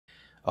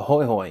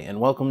Ahoy hoy, and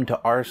welcome to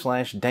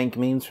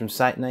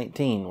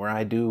r/DankMemesFromSite19, where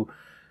I do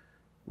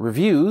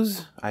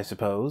reviews, I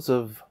suppose,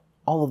 of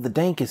all of the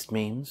dankest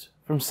memes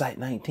from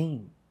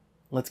Site19.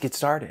 Let's get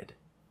started.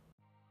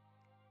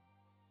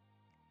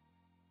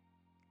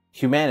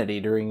 Humanity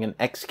during an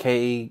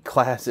XK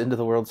class Into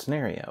the World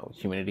scenario.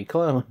 Humanity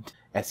cloned.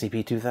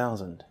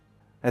 SCP-2000.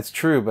 That's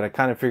true, but I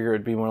kind of figure it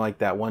would be more like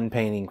that one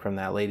painting from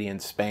that lady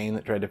in Spain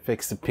that tried to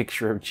fix the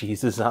picture of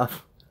Jesus up.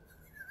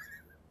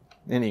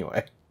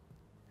 Anyway.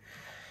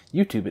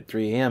 YouTube at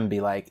 3 a.m.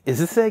 be like, is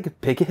this egg a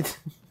bigot?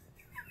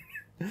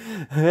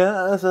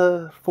 Yeah, that's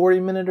a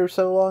 40-minute or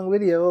so long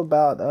video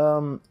about,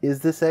 is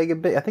this egg a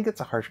bigot? I think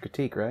it's a harsh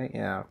critique, right?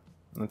 Yeah,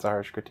 that's a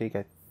harsh critique,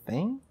 I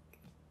think.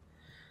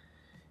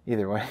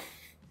 Either way,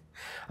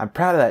 I'm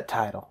proud of that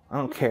title. I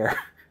don't care.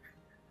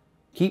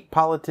 Keep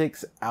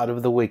politics out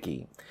of the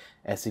wiki.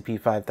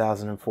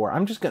 SCP-5004.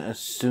 I'm just going to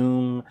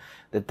assume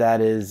that that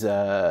is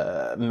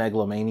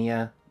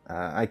megalomania.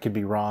 I could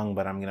be wrong,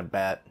 but I'm going to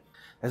bet.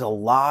 There's a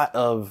lot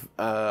of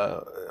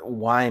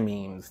Y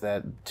memes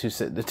that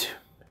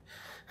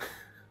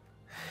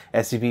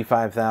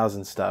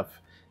SCP-5000 stuff.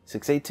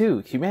 682,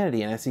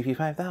 Humanity and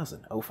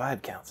SCP-5000,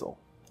 05 Council.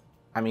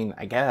 I mean,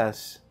 I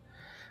guess.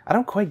 I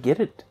don't quite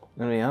get it,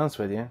 to be honest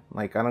with you.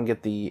 Like, I don't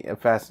get the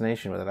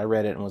fascination with it. I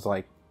read it and was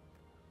like,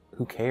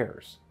 who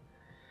cares?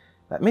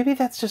 Maybe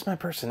that's just my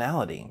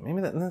personality.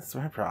 Maybe that's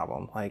my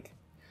problem. Like,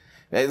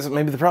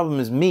 maybe the problem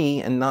is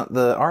me and not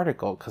the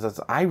article, because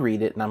I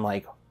read it and I'm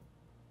like,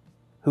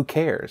 who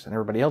cares? And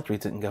everybody else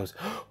reads it and goes,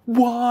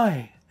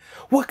 why?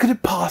 What could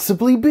it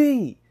possibly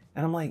be?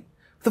 And I'm like,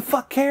 the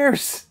fuck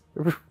cares?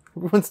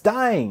 Everyone's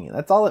dying.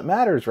 That's all that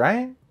matters,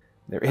 right?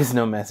 There is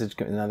no message,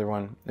 another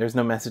one. There's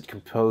no message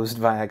composed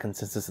via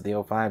consensus of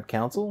the 05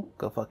 Council.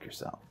 Go fuck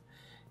yourself.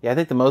 Yeah, I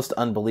think the most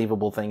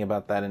unbelievable thing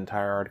about that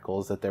entire article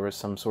is that there was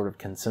some sort of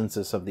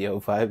consensus of the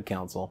 05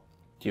 Council.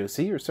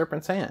 GOC or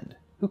Serpent's Hand?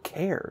 Who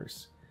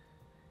cares?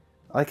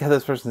 I like how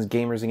this person's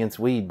gamers against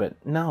weed, but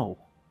no.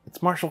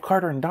 It's Marshall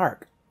Carter and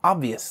Dark.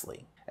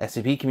 Obviously.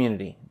 SCP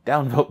community.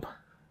 Downvote.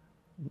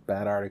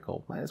 Bad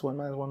article.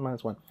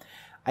 -1.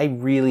 I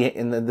really,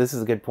 and this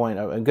is a good point,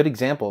 a good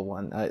example of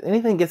one.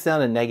 Anything gets down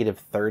to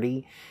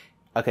 -30.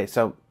 Okay,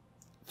 so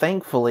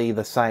thankfully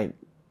the site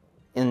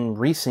in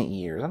recent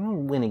years, I don't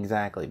know when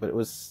exactly, but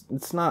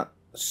it's not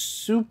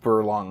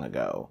super long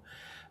ago,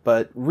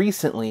 but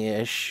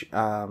recently-ish,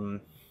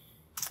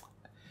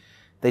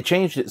 they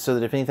changed it so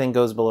that if anything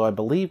goes below, I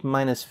believe,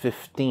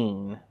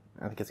 -15,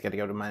 I think it's got to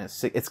go to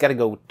 -6. It's got to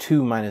go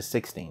to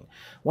 -16.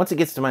 Once it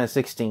gets to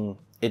 -16,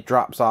 it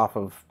drops off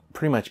of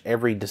pretty much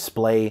every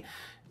display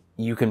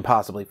you can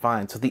possibly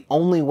find. So the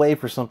only way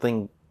for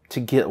something to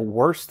get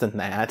worse than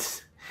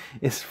that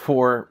is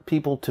for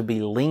people to be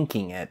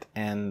linking it.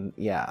 And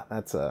yeah,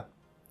 that's a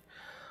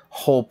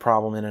whole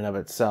problem in and of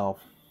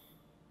itself.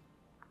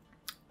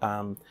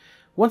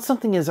 Once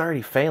something is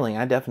already failing,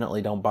 I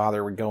definitely don't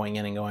bother with going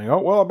in and going, oh,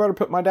 well, I better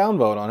put my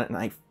downvote on it. And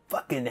I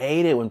fucking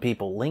hate it when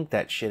people link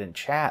that shit in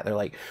chat. They're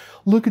like,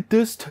 look at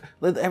this.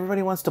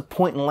 Everybody wants to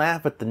point and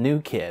laugh at the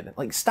new kid.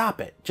 Like,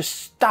 stop it. Just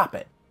stop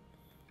it.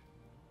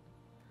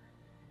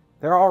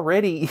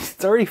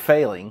 It's already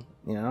failing,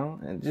 you know,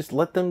 and just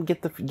let them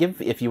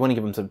if you want to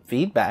give them some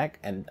feedback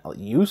and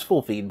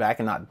useful feedback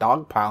and not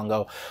dogpile and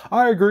go,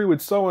 I agree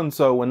with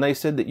so-and-so when they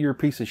said that you're a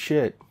piece of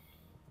shit.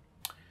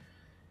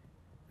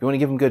 If you want to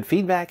give them good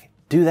feedback,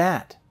 do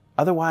that.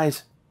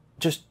 Otherwise,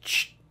 just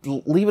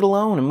leave it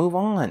alone and move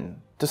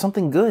on to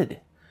something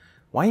good.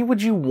 Why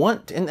would you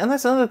want, and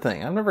that's another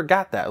thing, I've never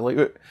got that.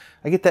 Like,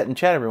 I get that in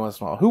chat every once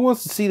in a while. Who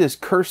wants to see this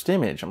cursed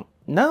image?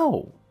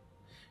 No.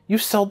 You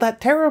sold that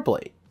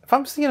terribly. If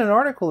I'm seeing an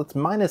article that's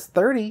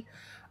 -30,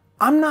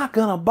 I'm not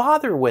gonna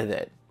bother with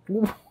it.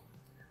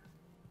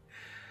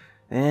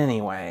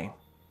 Anyway.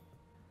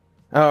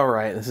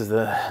 Alright, this is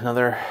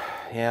another,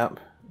 yep.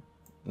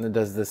 It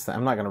does this.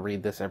 I'm not going to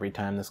read this every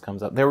time this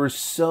comes up. There were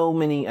so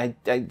many. I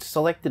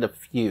selected a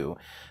few.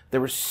 There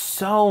were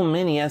so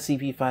many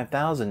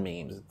SCP-5000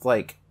 memes. It's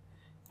like,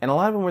 and a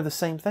lot of them were the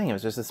same thing. It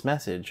was just this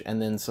message and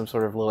then some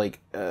sort of like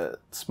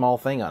small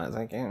thing on it. It's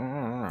like, I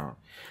don't know.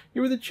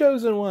 You were the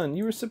chosen one.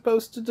 You were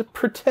supposed to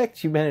protect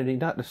humanity,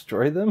 not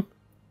destroy them.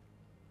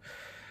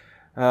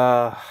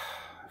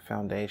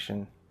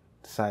 Foundation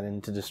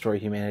decided to destroy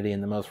humanity in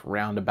the most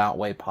roundabout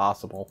way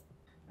possible.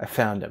 I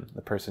found him,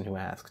 the person who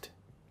asked.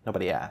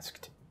 Nobody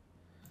asked.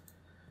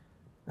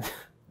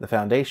 The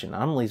Foundation.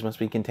 Anomalies must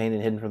be contained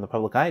and hidden from the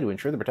public eye to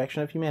ensure the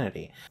protection of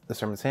humanity. The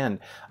Serpent's Hand.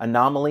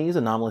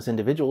 Anomalous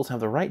individuals have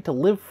the right to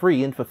live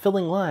free and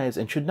fulfilling lives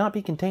and should not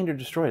be contained or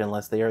destroyed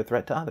unless they are a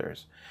threat to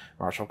others.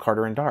 Marshall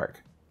Carter and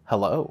Dark.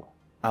 Hello.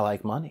 I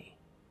like money.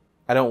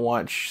 I don't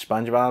watch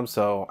SpongeBob,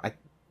 so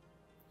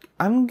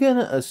I'm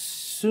gonna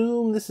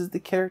assume this is the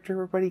character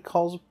everybody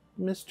calls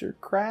Mr.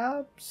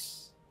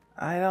 Krabs?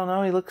 I don't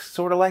know, he looks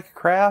sort of like a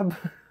crab.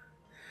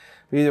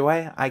 Either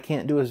way, I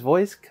can't do his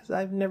voice because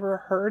I've never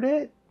heard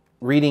it.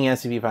 Reading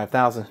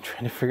SCP-5000,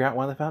 trying to figure out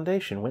why the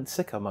Foundation went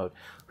sicko mode.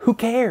 Who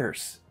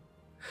cares?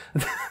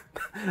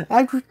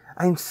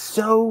 I'm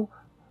so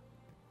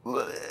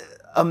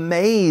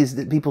amazed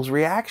at people's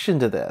reaction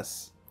to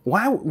this.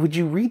 Why would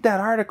you read that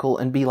article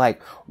and be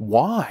like,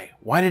 why?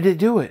 Why did it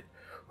do it?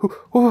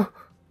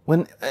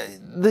 When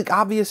the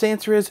obvious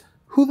answer is,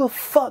 who the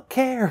fuck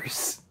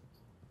cares?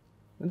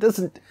 It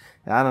doesn't,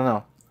 I don't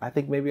know. I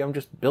think maybe I'm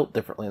just built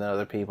differently than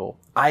other people.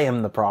 I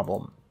am the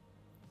problem.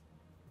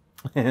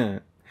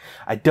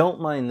 I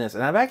don't mind this.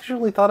 And I've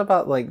actually thought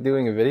about like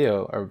doing a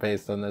video or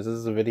based on this. This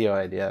is a video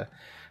idea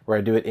where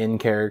I do it in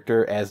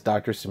character as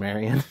Doctor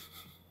Cimmerian.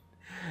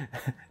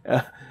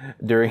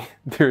 during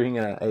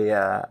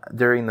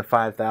the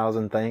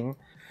 5,000 thing.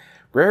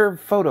 Rare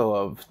photo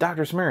of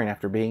Dr. Cimmerian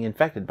after being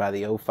infected by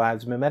the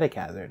O5's mimetic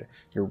hazard.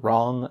 You're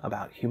wrong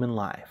about human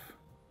life.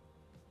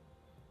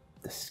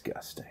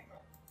 Disgusting.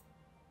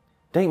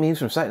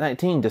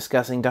 DankMemesFromSite19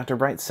 discussing Dr.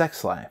 Bright's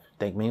sex life.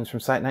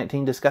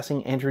 DankMemesFromSite19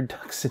 discussing Andrew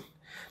Duxon.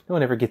 No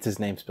one ever gets his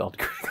name spelled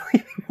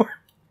correctly anymore.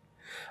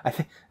 I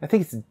think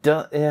it's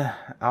off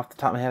the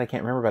top of my head I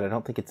can't remember, but I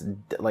don't think it's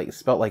like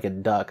spelled like a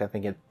duck. I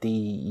think it's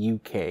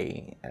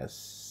Duksin.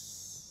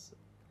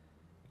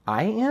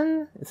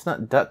 It's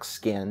not duck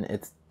skin,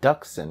 it's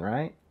Duxon,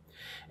 right?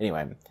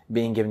 Anyway,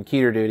 being given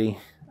keter duty.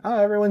 Oh,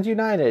 everyone's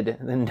united.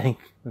 And then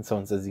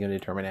someone says he's going to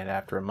be terminated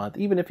after a month,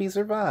 even if he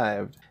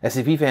survived.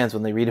 SCP fans,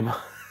 when they read a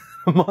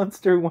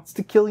monster who wants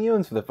to kill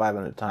humans for the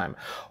 500th time.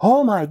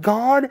 Oh my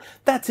god,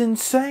 that's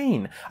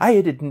insane.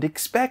 I didn't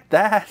expect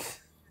that.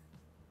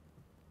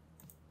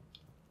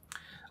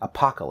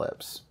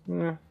 Apocalypse.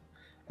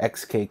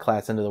 XK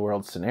class into the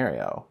world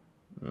scenario.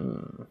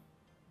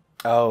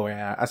 Oh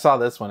yeah, I saw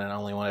this one and I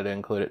only wanted to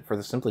include it for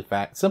the simple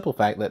fact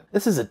that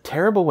this is a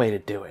terrible way to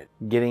do it.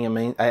 Getting a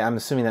main, I'm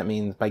assuming that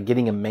means by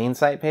getting a main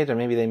site page, or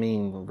maybe they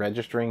mean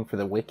registering for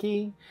the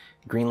wiki.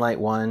 Greenlight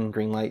 1,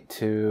 Greenlight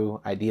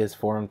 2, ideas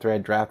forum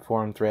thread, draft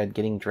forum thread,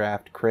 getting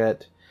draft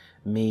crit,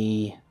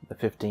 me, the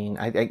 15.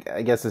 I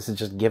guess this is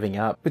just giving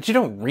up. But you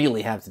don't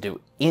really have to do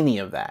any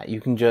of that.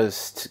 You can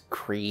just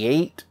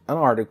create an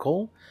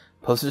article,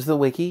 post it to the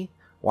wiki,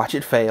 watch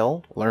it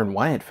fail, learn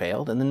why it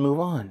failed, and then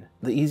move on.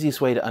 The easiest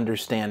way to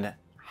understand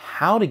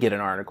how to get an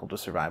article to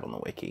survive on the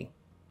wiki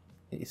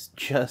is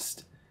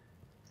just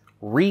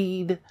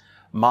read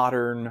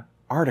modern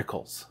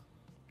articles.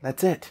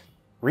 That's it.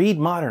 Read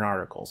modern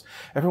articles.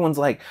 Everyone's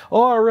like,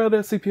 oh, I read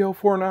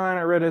SCP-049,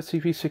 I read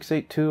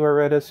SCP-682, I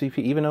read SCP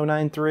even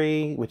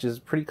 093, which is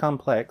pretty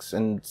complex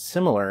and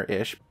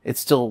similar-ish. It's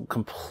still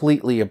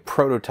completely a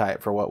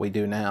prototype for what we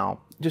do now.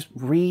 Just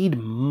read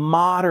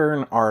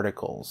modern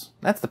articles.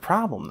 That's the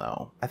problem,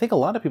 though. I think a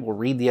lot of people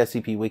read the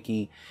SCP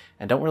Wiki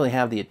and don't really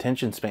have the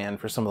attention span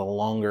for some of the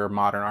longer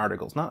modern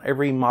articles. Not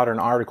every modern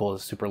article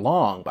is super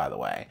long, by the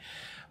way,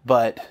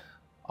 but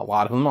a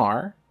lot of them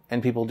are,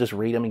 and people just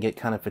read them and get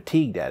kind of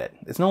fatigued at it.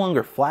 It's no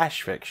longer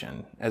flash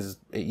fiction, as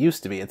it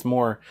used to be. It's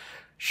more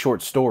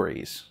short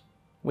stories,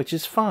 which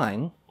is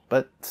fine,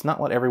 but it's not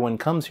what everyone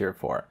comes here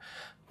for.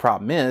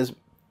 Problem is,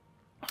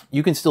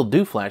 you can still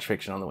do flash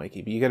fiction on the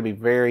wiki, but you got to be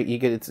very.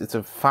 It's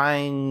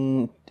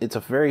a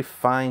very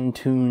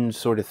fine-tuned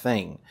sort of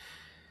thing.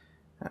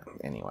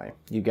 Anyway,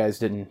 you guys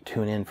didn't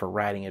tune in for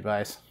writing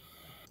advice.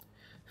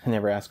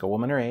 Never ask a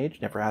woman her age.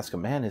 Never ask a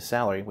man his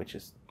salary, which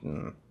is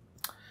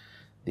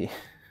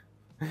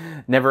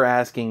never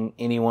asking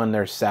anyone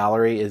their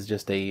salary is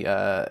just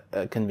a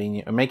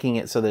convenient, or making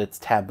it so that it's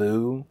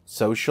taboo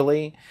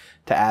socially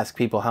to ask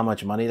people how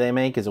much money they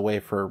make is a way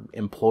for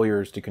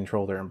employers to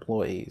control their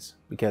employees.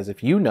 Because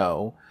if you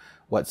know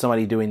what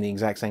somebody doing the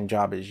exact same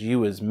job as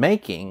you is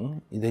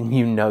making, then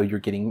you know you're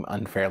getting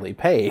unfairly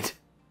paid.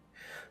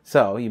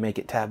 So you make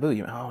it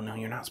taboo. Oh no,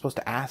 you're not supposed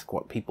to ask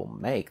what people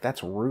make.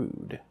 That's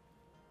rude.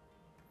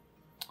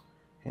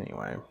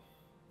 Anyway,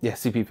 the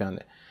SCP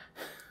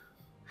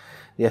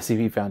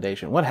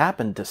Foundation. What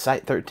happened to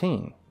Site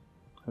 13?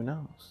 Who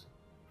knows?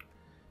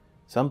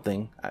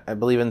 Something. I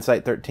believe in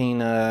Site 13,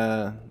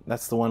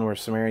 that's the one where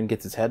Cimmerian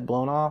gets his head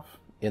blown off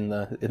in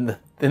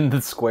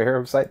the square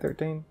of Site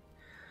 13.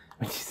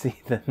 When you see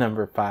the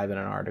number 5 in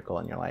an article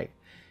and you're like,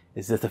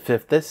 is this the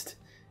fifthest?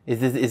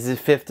 Is the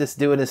fifthest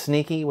doing a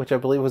sneaky? Which I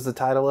believe was the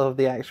title of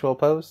the actual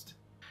post.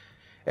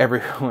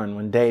 Everyone,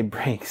 when day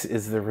breaks,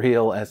 is the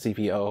real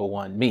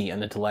SCP-001. Me,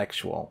 an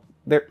intellectual.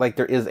 There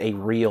is a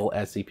real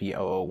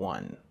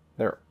SCP-001.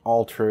 They're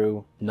all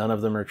true. None of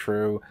them are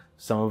true.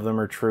 Some of them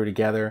are true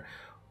together.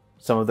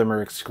 Some of them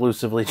are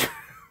exclusively true.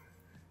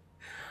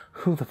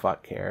 Who the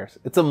fuck cares?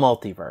 It's a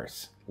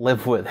multiverse.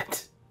 Live with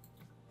it.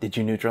 Did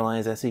you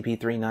neutralize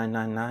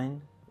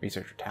SCP-3999?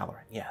 Researcher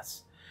Tallerin.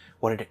 Yes.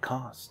 What did it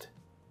cost?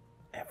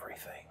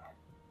 Everything.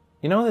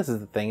 You know what this is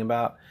the thing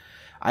about?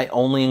 I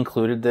only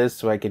included this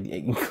so I could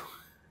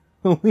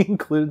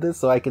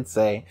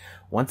say,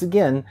 once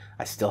again,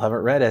 I still haven't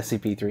read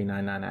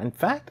SCP-3999. In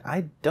fact,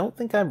 I don't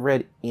think I've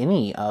read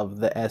any of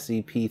the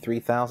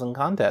SCP-3000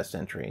 contest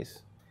entries.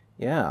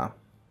 Yeah,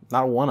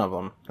 not one of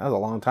them. That was a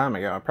long time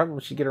ago. I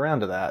probably should get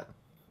around to that.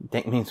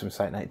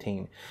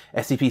 DankMemesFromSite19.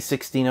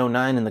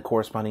 SCP-1609 and the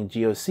corresponding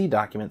GOC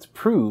documents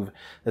prove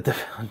that the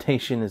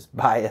Foundation is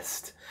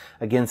biased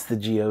against the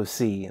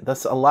GOC.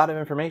 Thus, a lot of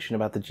information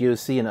about the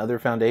GOC and other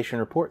Foundation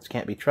reports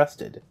can't be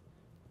trusted.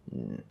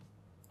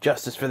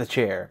 Justice for the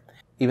chair.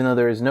 Even though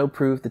there is no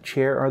proof the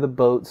chair or the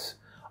boats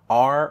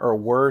are or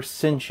were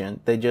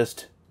sentient, they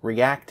just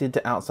reacted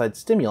to outside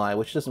stimuli,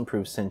 which doesn't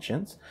prove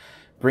sentience.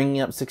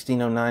 Bringing up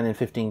 1609 and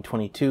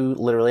 1522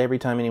 literally every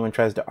time anyone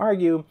tries to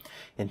argue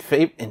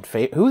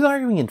who's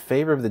arguing in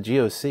favor of the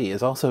GOC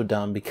is also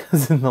dumb,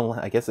 because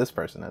I guess this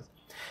person is.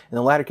 In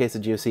the latter case, the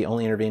GOC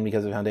only intervened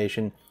because the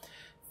Foundation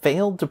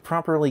failed to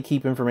properly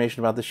keep information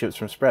about the ships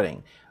from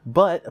spreading.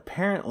 But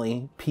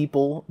apparently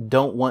people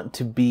don't want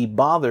to be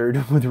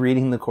bothered with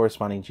reading the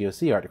corresponding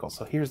GOC article.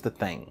 So here's the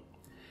thing.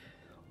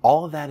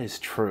 All of that is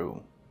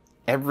true.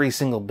 Every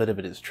single bit of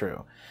it is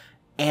true.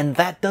 And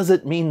that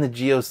doesn't mean the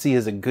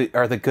GOC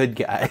are the good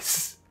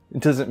guys.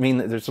 It doesn't mean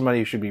that there's somebody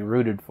who should be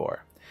rooted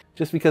for.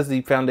 Just because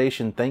the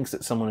Foundation thinks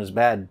that someone is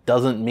bad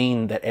doesn't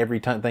mean that every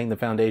thing the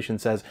Foundation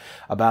says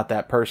about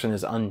that person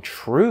is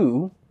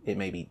untrue. It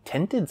may be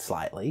tinted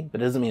slightly, but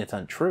it doesn't mean it's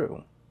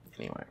untrue.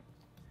 Anyway.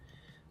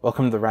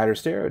 Welcome to the Writer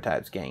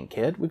Stereotypes gang,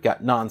 kid. We've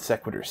got Non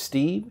Sequitur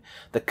Steve,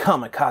 the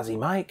Kamikaze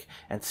Mike,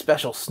 and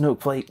Special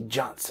Snowflake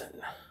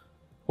Johnson.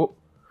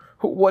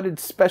 What did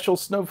Special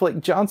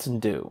Snowflake Johnson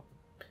do?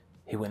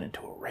 He went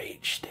into a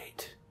rage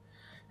state.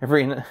 I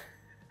wonder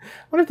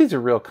if these are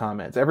real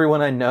comments.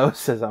 Everyone I know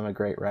says I'm a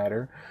great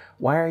writer.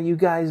 Why are you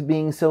guys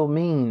being so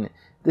mean?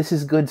 This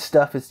is good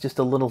stuff, it's just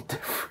a little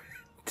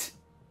different.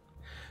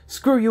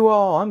 Screw you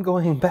all, I'm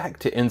going back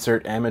to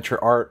insert amateur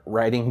art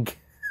writing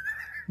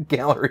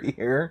gallery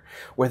here,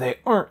 where they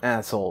aren't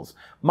assholes.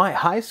 My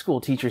high school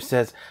teacher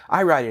says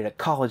I write at a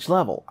college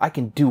level. I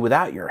can do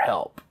without your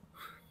help.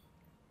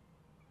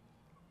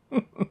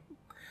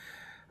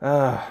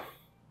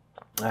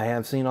 I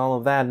have seen all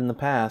of that in the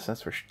past,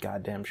 that's for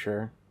goddamn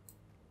sure.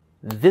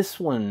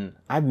 This one,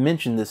 I've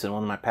mentioned this in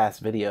one of my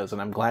past videos,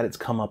 and I'm glad it's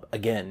come up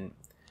again.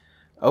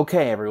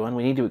 Okay, everyone,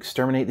 we need to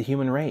exterminate the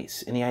human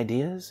race. Any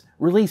ideas?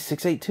 Release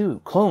 682,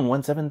 clone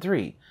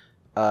 173.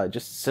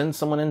 Just send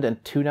someone into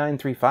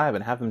 2935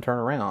 and have them turn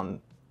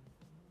around.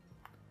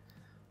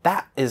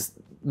 That is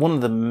one of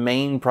the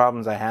main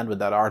problems I had with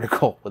that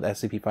article with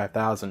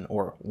SCP-5000,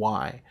 or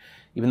why.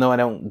 Even though I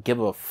don't give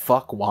a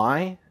fuck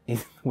why,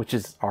 which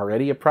is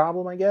already a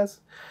problem, I guess.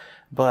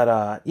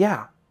 But,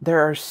 yeah, there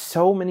are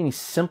so many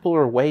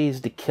simpler ways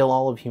to kill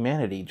all of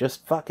humanity.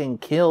 Just fucking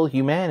kill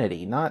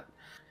humanity, not...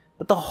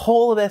 But the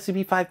whole of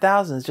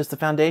SCP-5000 is just the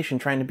Foundation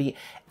trying to be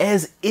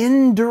as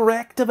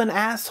indirect of an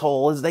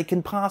asshole as they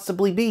can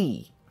possibly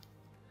be.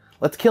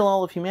 Let's kill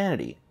all of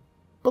humanity.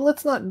 But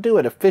let's not do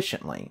it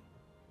efficiently.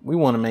 We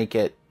want to make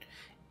it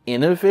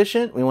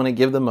inefficient. We want to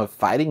give them a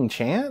fighting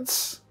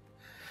chance.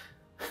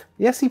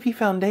 The SCP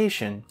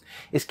Foundation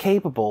is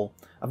capable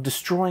of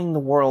destroying the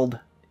world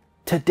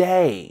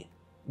today.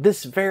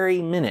 This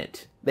very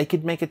minute. They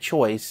could make a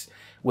choice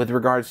with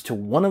regards to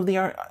one of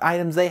the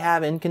items they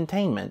have in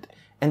containment,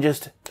 and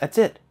just, that's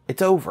it.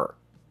 It's over.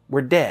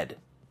 We're dead.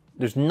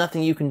 There's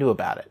nothing you can do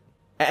about it.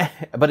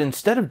 But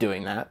instead of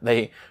doing that,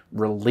 they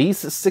release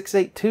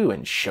 682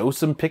 and show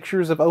some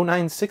pictures of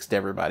 096 to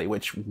everybody,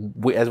 which,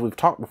 as we've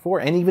talked before,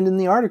 and even in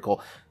the article,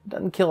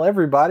 doesn't kill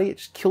everybody. It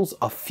just kills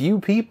a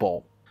few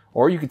people.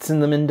 Or you could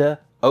send them into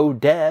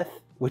O-Death,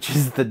 which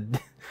is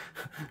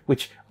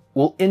which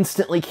will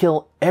instantly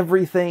kill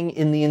everything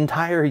in the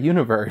entire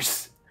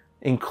universe,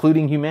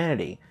 including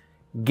humanity.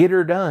 Get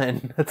her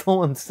done. That's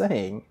all I'm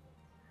saying.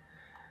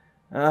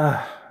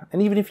 And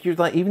even if you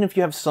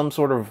have some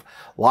sort of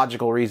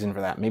logical reason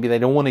for that, maybe they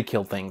don't want to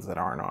kill things that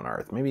aren't on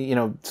Earth. Maybe,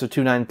 so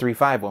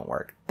 2935 won't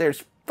work.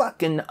 There's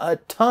fucking a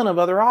ton of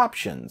other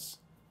options.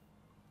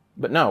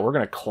 But no, we're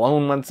gonna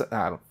clone one.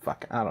 I don't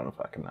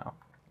fucking know.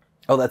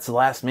 Oh, that's the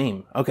last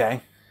meme. Okay.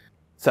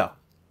 So,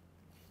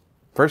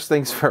 first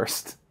things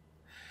first.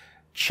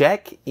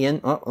 Check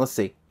in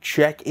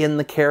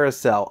the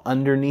carousel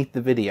underneath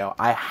the video.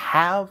 I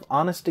have,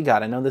 honest to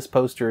God, I know this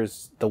poster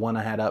is the one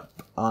I had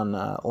up on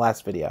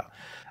last video.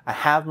 I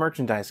have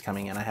merchandise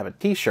coming in. I have a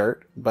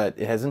t-shirt, but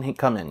it hasn't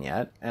come in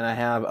yet. And I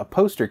have a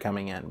poster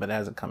coming in, but it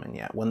hasn't come in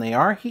yet. When they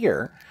are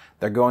here,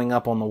 they're going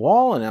up on the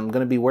wall, and I'm going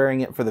to be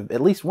wearing it for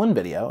at least one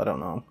video. I don't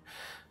know.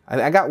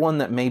 I got one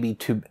that may be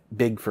too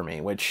big for me,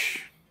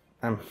 which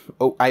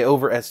I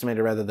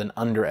overestimated rather than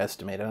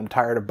underestimated. I'm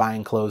tired of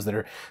buying clothes that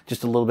are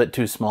just a little bit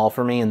too small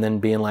for me and then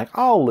being like,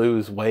 I'll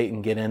lose weight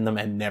and get in them,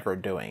 and never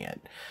doing it.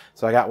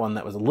 So I got one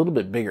that was a little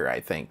bit bigger, I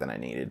think, than I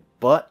needed.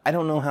 But I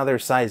don't know how their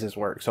sizes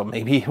work, so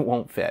maybe it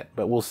won't fit,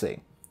 but we'll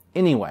see.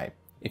 Anyway,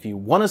 if you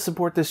want to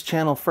support this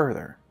channel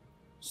further,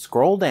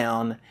 scroll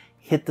down,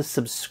 hit the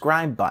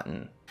subscribe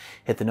button,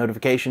 hit the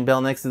notification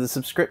bell next to the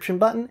subscription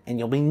button, and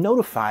you'll be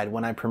notified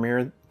when I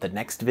premiere the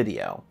next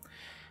video.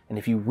 And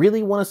if you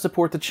really want to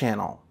support the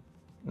channel,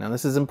 now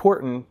this is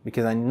important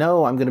because I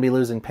know I'm going to be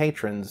losing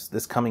patrons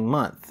this coming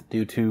month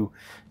due to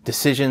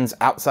decisions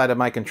outside of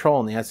my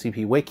control in the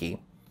SCP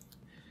Wiki,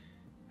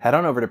 head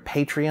on over to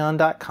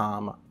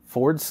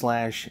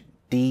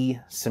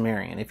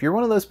patreon.com/DCimmerian. If you're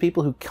one of those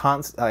people who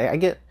I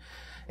get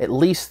at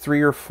least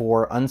 3 or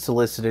 4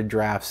 unsolicited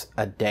drafts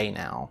a day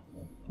now,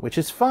 which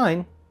is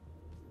fine.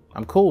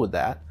 I'm cool with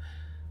that.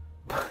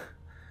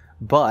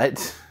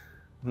 But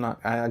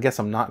I guess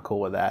I'm not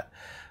cool with that.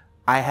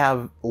 I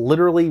have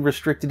literally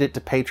restricted it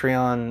to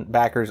Patreon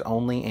backers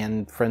only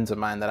and friends of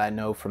mine that I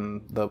know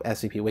from the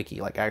SCP Wiki,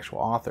 like actual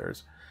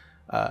authors,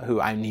 who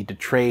I need to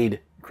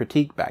trade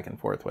critique back and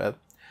forth with.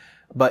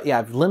 But yeah,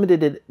 I've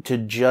limited it to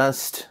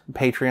just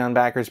Patreon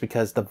backers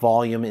because the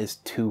volume is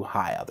too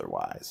high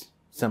otherwise.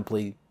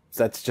 Simply,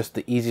 that's just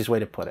the easiest way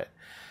to put it.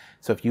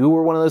 So if you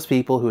were one of those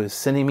people who is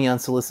sending me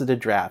unsolicited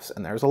drafts,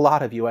 and there's a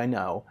lot of you I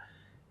know,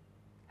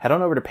 head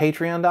on over to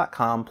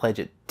patreon.com, pledge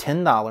it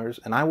 $10,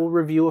 and I will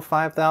review a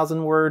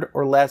 5,000 word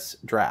or less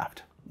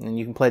draft. And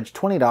you can pledge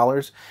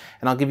 $20,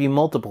 and I'll give you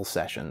multiple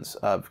sessions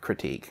of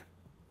critique.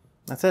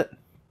 That's it.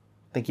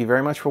 Thank you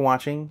very much for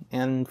watching,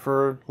 and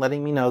for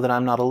letting me know that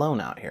I'm not alone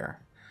out here.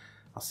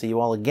 I'll see you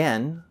all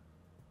again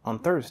on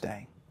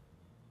Thursday.